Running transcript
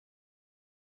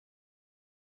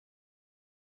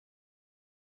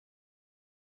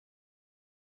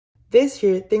This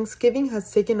year, Thanksgiving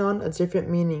has taken on a different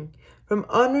meaning. From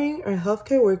honoring our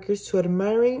healthcare workers to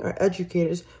admiring our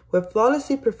educators who have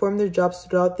flawlessly performed their jobs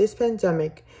throughout this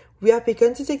pandemic, we have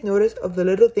begun to take notice of the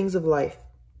little things of life.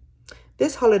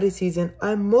 This holiday season,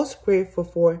 I am most grateful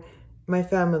for my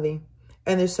family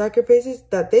and their sacrifices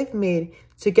that they've made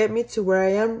to get me to where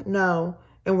I am now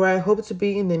and where I hope to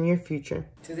be in the near future.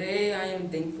 Today I am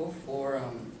thankful for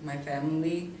my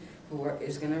family who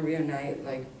is going to reunite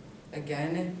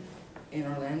again in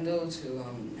Orlando to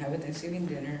have a Thanksgiving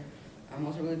dinner. I'm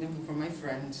also really thankful for my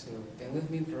friends who have been with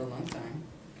me for a long time.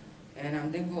 And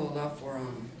I'm thankful a lot for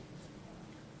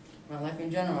my life in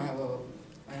general.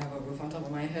 I have a roof on top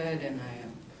of my head, and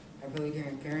I have really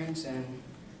caring parents, and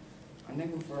I'm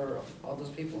thankful for all those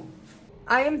people.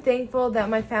 I am thankful that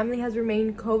my family has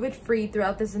remained COVID-free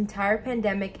throughout this entire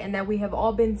pandemic and that we have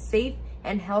all been safe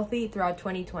and healthy throughout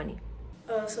 2020.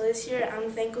 So this year I'm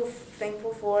thankful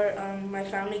for my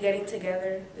family getting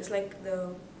together. It's like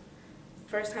the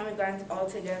first time we've gotten all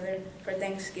together for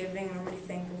Thanksgiving. I'm really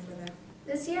thankful for that.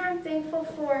 This year I'm thankful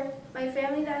for my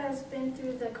family that has been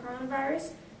through the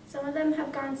coronavirus. Some of them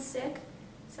have gone sick,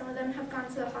 some of them have gone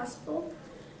to the hospital,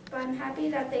 but I'm happy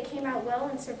that they came out well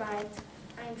and survived.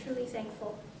 I am truly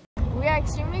thankful. We are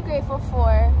extremely grateful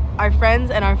for our friends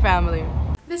and our family.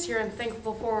 This year I'm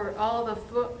thankful for all the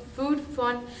food,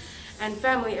 fun, and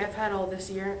family I've had all this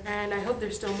year, and I hope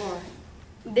there's still more.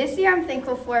 This year I'm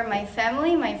thankful for my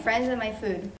family, my friends, and my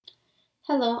food.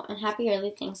 Hello and happy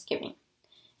early Thanksgiving.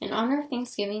 In honor of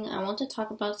Thanksgiving, I want to talk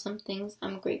about some things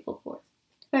I'm grateful for.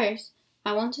 First,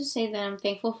 I want to say that I'm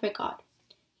thankful for God.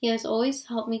 He has always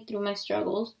helped me through my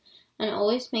struggles and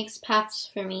always makes paths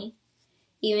for me,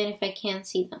 even if I can't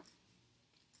see them.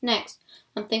 Next,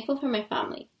 I'm thankful for my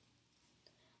family.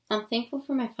 I'm thankful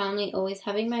for my family always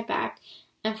having my back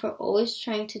and for always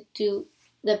trying to do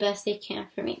the best they can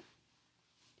for me.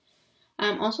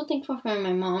 I'm also thankful for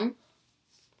my mom.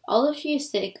 Although she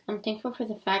is sick, I'm thankful for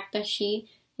the fact that she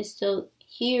is still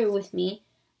here with me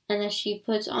and that she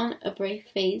puts on a brave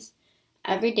face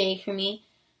every day for me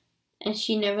and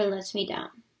she never lets me down.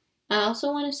 I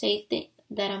also want to say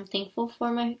that I'm thankful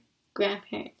for my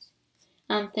grandparents.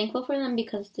 I'm thankful for them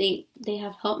because they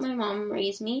have helped my mom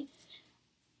raise me,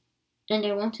 and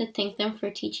I want to thank them for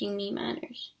teaching me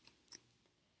manners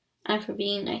and for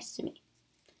being nice to me.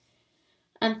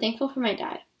 I'm thankful for my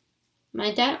dad.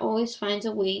 My dad always finds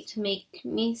a way to make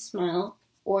me smile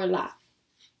or laugh.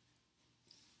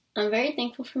 I'm very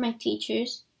thankful for my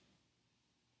teachers,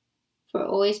 for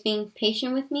always being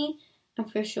patient with me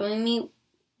and for showing me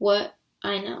what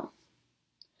I know.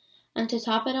 And to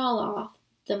top it all off,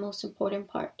 the most important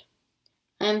part,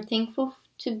 I am thankful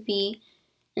to be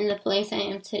in the place I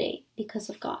am today because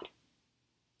of God.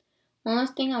 One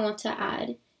last thing I want to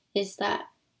add is that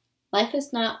life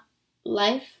is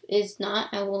not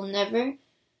and will never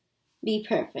be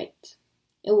perfect.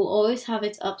 It will always have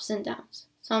its ups and downs,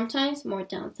 sometimes more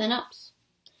downs than ups.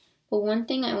 But one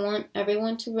thing I want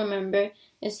everyone to remember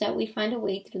is that we find a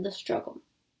way through the struggle.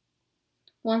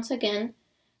 Once again,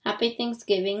 happy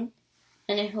Thanksgiving,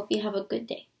 and I hope you have a good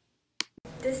day.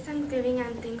 This Thanksgiving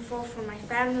I'm thankful for my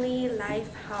family,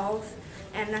 life, health,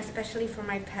 and especially for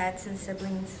my pets and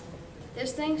siblings.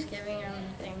 This Thanksgiving I'm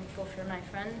thankful for my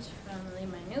friends, family,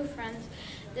 my new friends,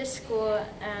 this school,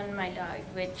 and my dog,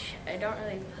 which I don't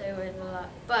really play with a lot,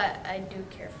 but I do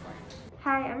care for.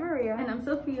 Hi, I'm Maria. And I'm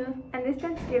Sophia. And this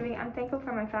Thanksgiving, I'm thankful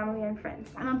for my family and friends.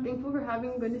 And I'm thankful for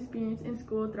having a good experience in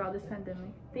school throughout this pandemic.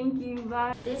 Thank you.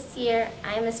 Bye. This year,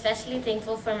 I am especially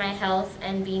thankful for my health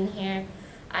and being here.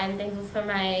 I'm thankful for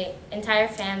my entire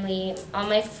family, all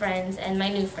my friends, and my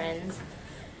new friends.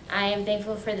 I am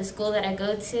thankful for the school that I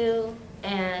go to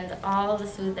and all the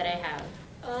food that I have.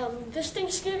 This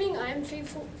Thanksgiving, I'm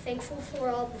thankful for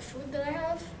all the food that I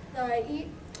have, that I eat,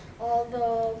 all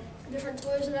the different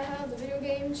toys that I have, the video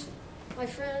games, my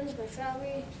friends, my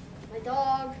family, my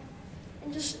dog,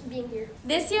 and just being here.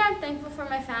 This year I'm thankful for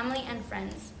my family and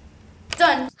friends.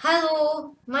 Done!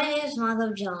 Hello, my name is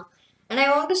Madhav Jha, and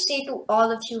I want to say to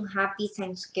all of you happy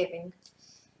Thanksgiving.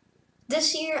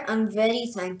 This year I'm very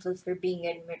thankful for being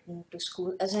admitted to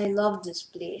school as I love this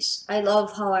place. I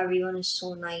love how everyone is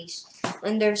so nice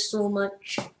and there's so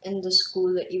much in the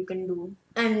school that you can do.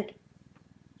 And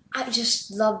I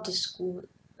just love the school.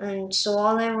 And so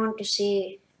all I want to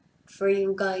say for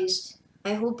you guys,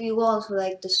 I hope you also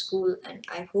like the school and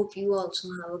I hope you also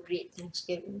have a great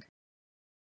Thanksgiving.